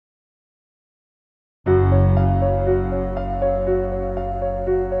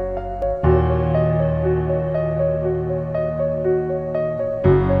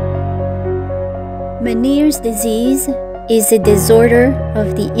Meniere's disease is a disorder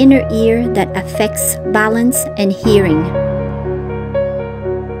of the inner ear that affects balance and hearing.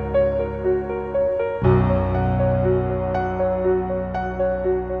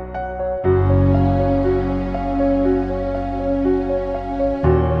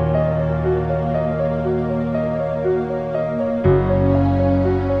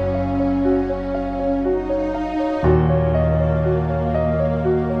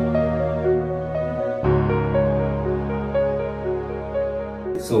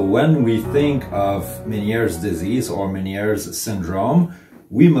 So when we think of Meniere's disease or Meniere's syndrome,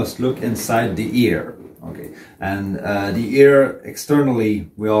 we must look inside the ear. Okay, and the ear externally,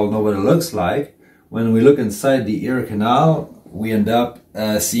 we all know what it looks like. When we look inside the ear canal, we end up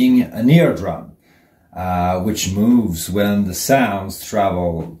seeing an eardrum, which moves when the sounds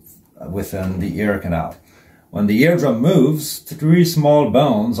travel within the ear canal. When the eardrum moves, 3 small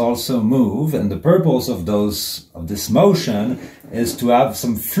bones also move, and the purpose of this motion is to have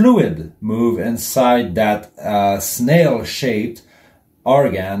some fluid move inside that snail-shaped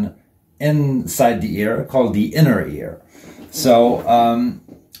organ inside the ear called the inner ear. So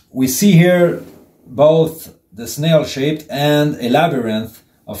we see here both the snail-shaped and a labyrinth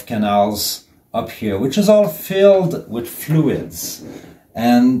of canals up here, which is all filled with fluids.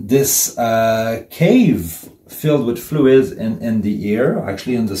 And this cave filled with fluids in the ear,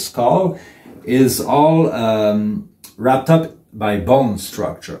 actually in the skull, is all wrapped up by bone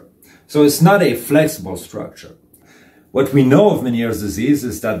structure. So it's not a flexible structure. What we know of Meniere's disease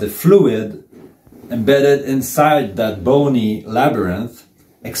is that the fluid embedded inside that bony labyrinth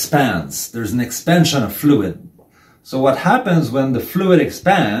expands. There's an expansion of fluid. So what happens when the fluid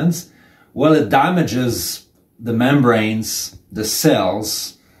expands? Well, it damages the membranes, the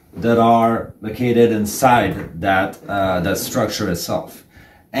cells that are located inside that structure itself.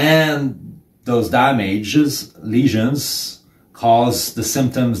 And those damages, lesions, cause the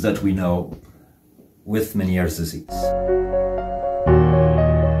symptoms that we know with Meniere's disease.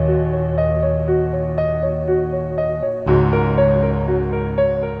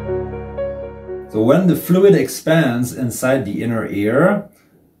 So when the fluid expands inside the inner ear,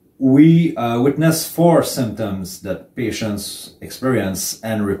 we witness 4 symptoms that patients experience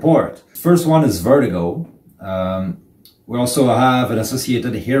and report. First one is vertigo. We also have an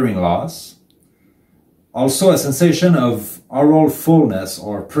associated hearing loss. Also a sensation of oral fullness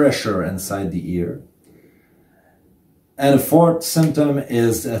or pressure inside the ear. And a 4th symptom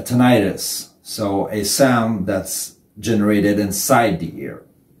is tinnitus, so a sound that's generated inside the ear,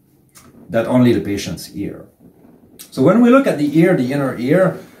 that only the patients hear. So when we look at the ear, the inner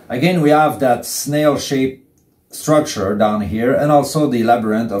ear, again, we have that snail-shaped structure down here and also the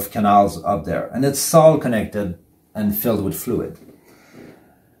labyrinth of canals up there. And it's all connected and filled with fluid.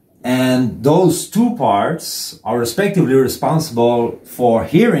 And those 2 parts are respectively responsible for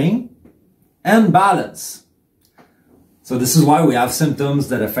hearing and balance. So this is why we have symptoms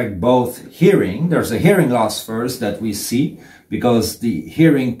that affect both hearing. There's a hearing loss first that we see because the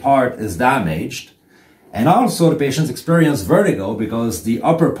hearing part is damaged. And also the patients experience vertigo because the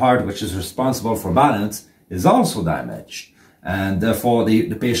upper part, which is responsible for balance, is also damaged. And therefore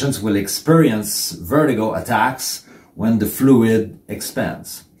the patients will experience vertigo attacks when the fluid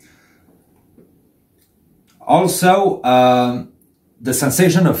expands. Also, the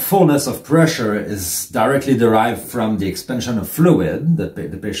sensation of fullness of pressure is directly derived from the expansion of fluid that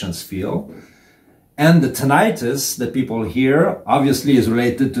the patients feel. And the tinnitus that people hear obviously is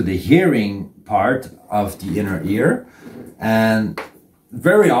related to the hearing part of the inner ear. And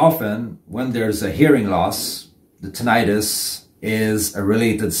very often when there's a hearing loss, the tinnitus is a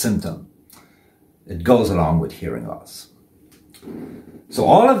related symptom. It goes along with hearing loss. So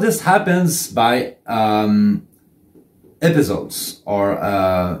all of this happens by episodes or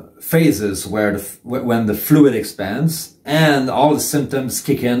phases where when the fluid expands and all the symptoms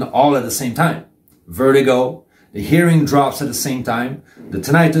kick in all at the same time. Vertigo, the hearing drops at the same time, the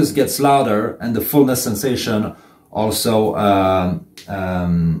tinnitus gets louder, and the fullness sensation also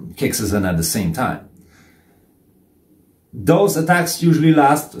kicks in at the same time. Those attacks usually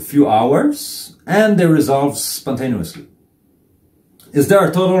last a few hours and they resolve spontaneously. Is there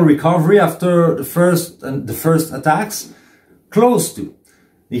a total recovery after the first attacks? Close to.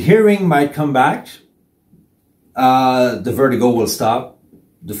 The hearing might come back, the vertigo will stop,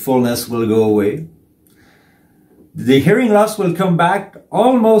 the fullness will go away. The hearing loss will come back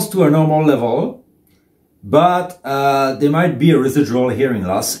almost to a normal level, but there might be a residual hearing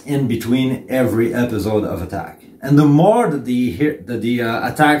loss in between every episode of attack. And the more that the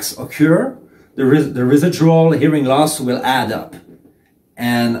attacks occur, the residual hearing loss will add up.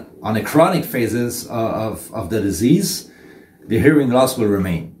 And on the chronic phases of the disease, the hearing loss will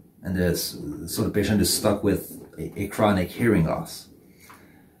remain. And so the patient is stuck with a chronic hearing loss.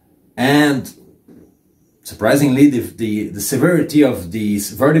 And surprisingly, the severity of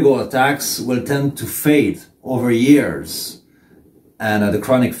these vertigo attacks will tend to fade over years. And at the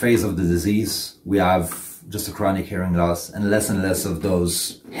chronic phase of the disease, we have just a chronic hearing loss and less of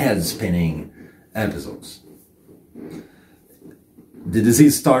those head spinning episodes. The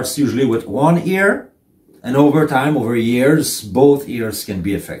disease starts usually with one ear, and over time, over years, both ears can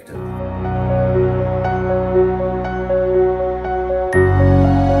be affected.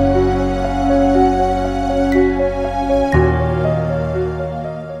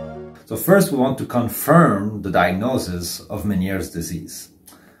 So first, we want to confirm the diagnosis of Meniere's disease.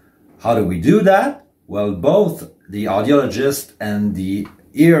 How do we do that? Well, both the audiologist and the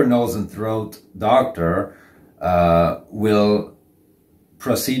ear, nose, and throat doctor will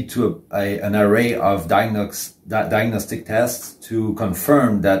proceed to an array of diagnostic tests to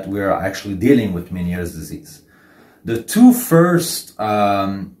confirm that we're actually dealing with Meniere's disease. The two first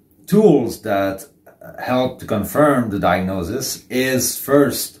tools that help to confirm the diagnosis is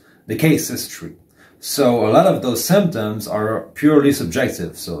first the case history. So a lot of those symptoms are purely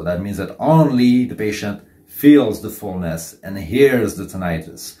subjective. So that means that only the patient feels the fullness and hears the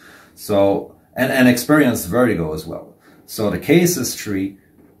tinnitus. So and experience vertigo as well. So the case history,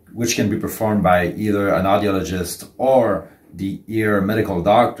 which can be performed by either an audiologist or the ear medical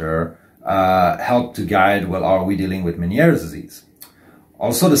doctor, help to guide, well, are we dealing with Meniere's disease?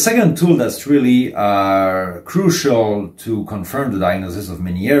 Also, the second tool that's really crucial to confirm the diagnosis of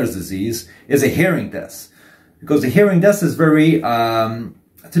Meniere's disease is a hearing test. Because the hearing test is very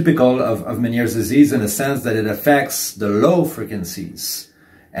typical of Meniere's disease in the sense that it affects the low frequencies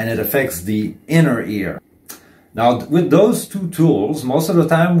and it affects the inner ear. Now, with those two tools, most of the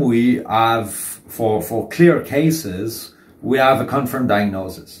time we have, for clear cases, we have a confirmed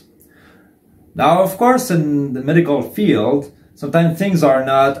diagnosis. Now, of course, in the medical field, sometimes things are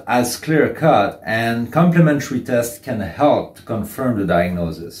not as clear-cut, and complementary tests can help to confirm the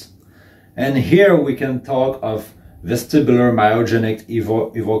diagnosis. And here we can talk of vestibular myogenic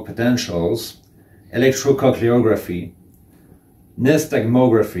evoked potentials, electrocochleography,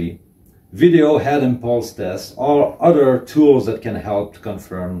 nystagmography, video head impulse tests, or other tools that can help to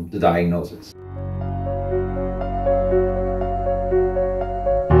confirm the diagnosis.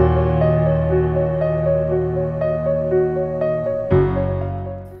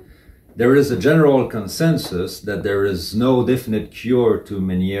 There is a general consensus that there is no definite cure to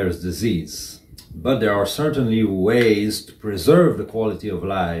Meniere's disease, but there are certainly ways to preserve the quality of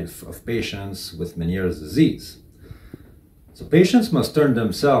life of patients with Meniere's disease. So patients must turn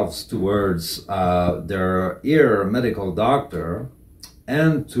themselves towards their ear medical doctor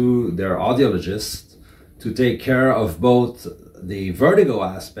and to their audiologist to take care of both the vertigo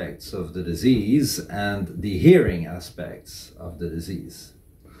aspects of the disease and the hearing aspects of the disease.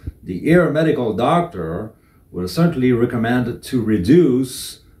 The ear medical doctor will certainly recommend to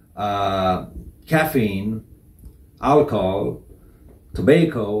reduce caffeine, alcohol,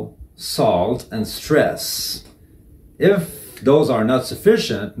 tobacco, salt, and stress. If those are not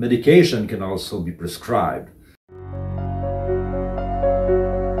sufficient, medication can also be prescribed.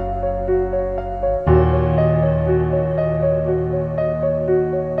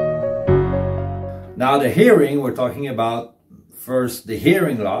 Now the hearing, we're talking about first the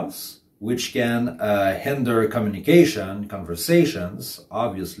hearing loss, which can hinder communication, conversations,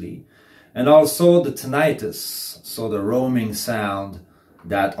 obviously, and also the tinnitus, so the roaming sound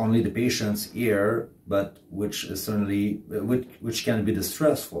that only the patient's ear, but which is certainly which can be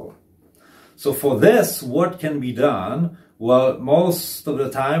distressful. So for this, what can be done? Well, most of the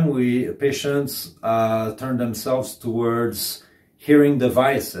time, patients turn themselves towards hearing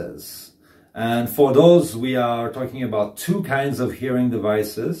devices, and for those, we are talking about two kinds of hearing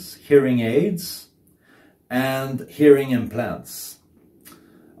devices: hearing aids and hearing implants.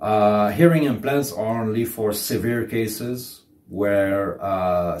 Hearing implants are only for severe cases where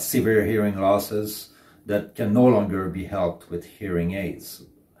severe hearing losses that can no longer be helped with hearing aids.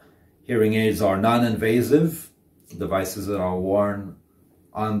 Hearing aids are non-invasive devices that are worn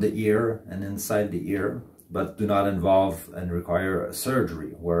on the ear and inside the ear, but do not involve and require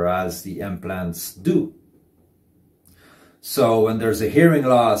surgery, whereas the implants do. So when there's a hearing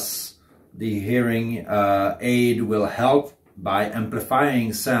loss, the hearing aid will help by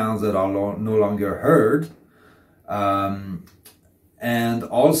amplifying sounds that are no longer heard, and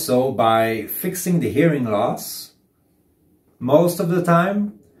also by fixing the hearing loss. Most of the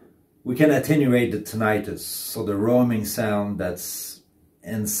time, we can attenuate the tinnitus, so the roaming sound that's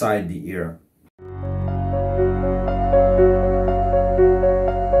inside the ear.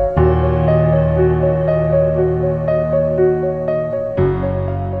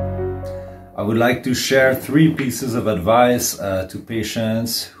 I would like to share 3 pieces of advice to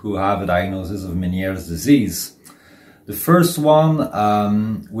patients who have a diagnosis of Meniere's disease. The first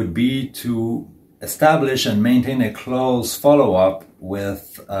one would be to establish and maintain a close follow-up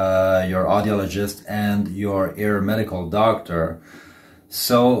with your audiologist and your ear medical doctor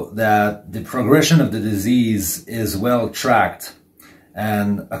so that the progression of the disease is well tracked,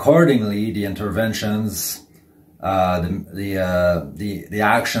 and accordingly the interventions, the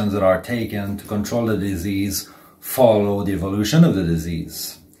actions that are taken to control the disease follow the evolution of the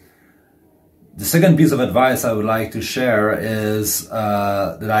disease. The second piece of advice I would like to share is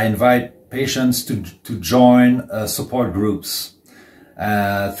that I invite patients to join support groups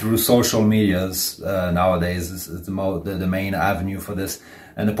through social medias. Nowadays is the main avenue for this.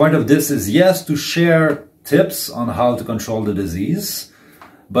 And the point of this is, yes, to share tips on how to control the disease,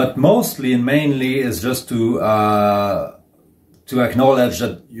 but mostly and mainly is just to acknowledge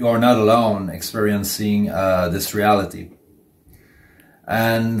that you are not alone experiencing this reality.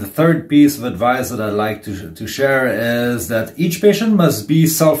 And the third piece of advice that I'd like to share is that each patient must be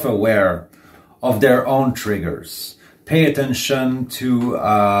self-aware of their own triggers. Pay attention to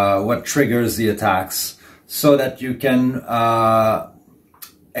what triggers the attacks so that you can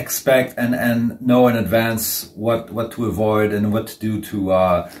expect and know in advance what to avoid and what to do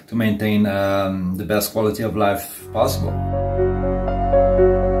to maintain the best quality of life possible.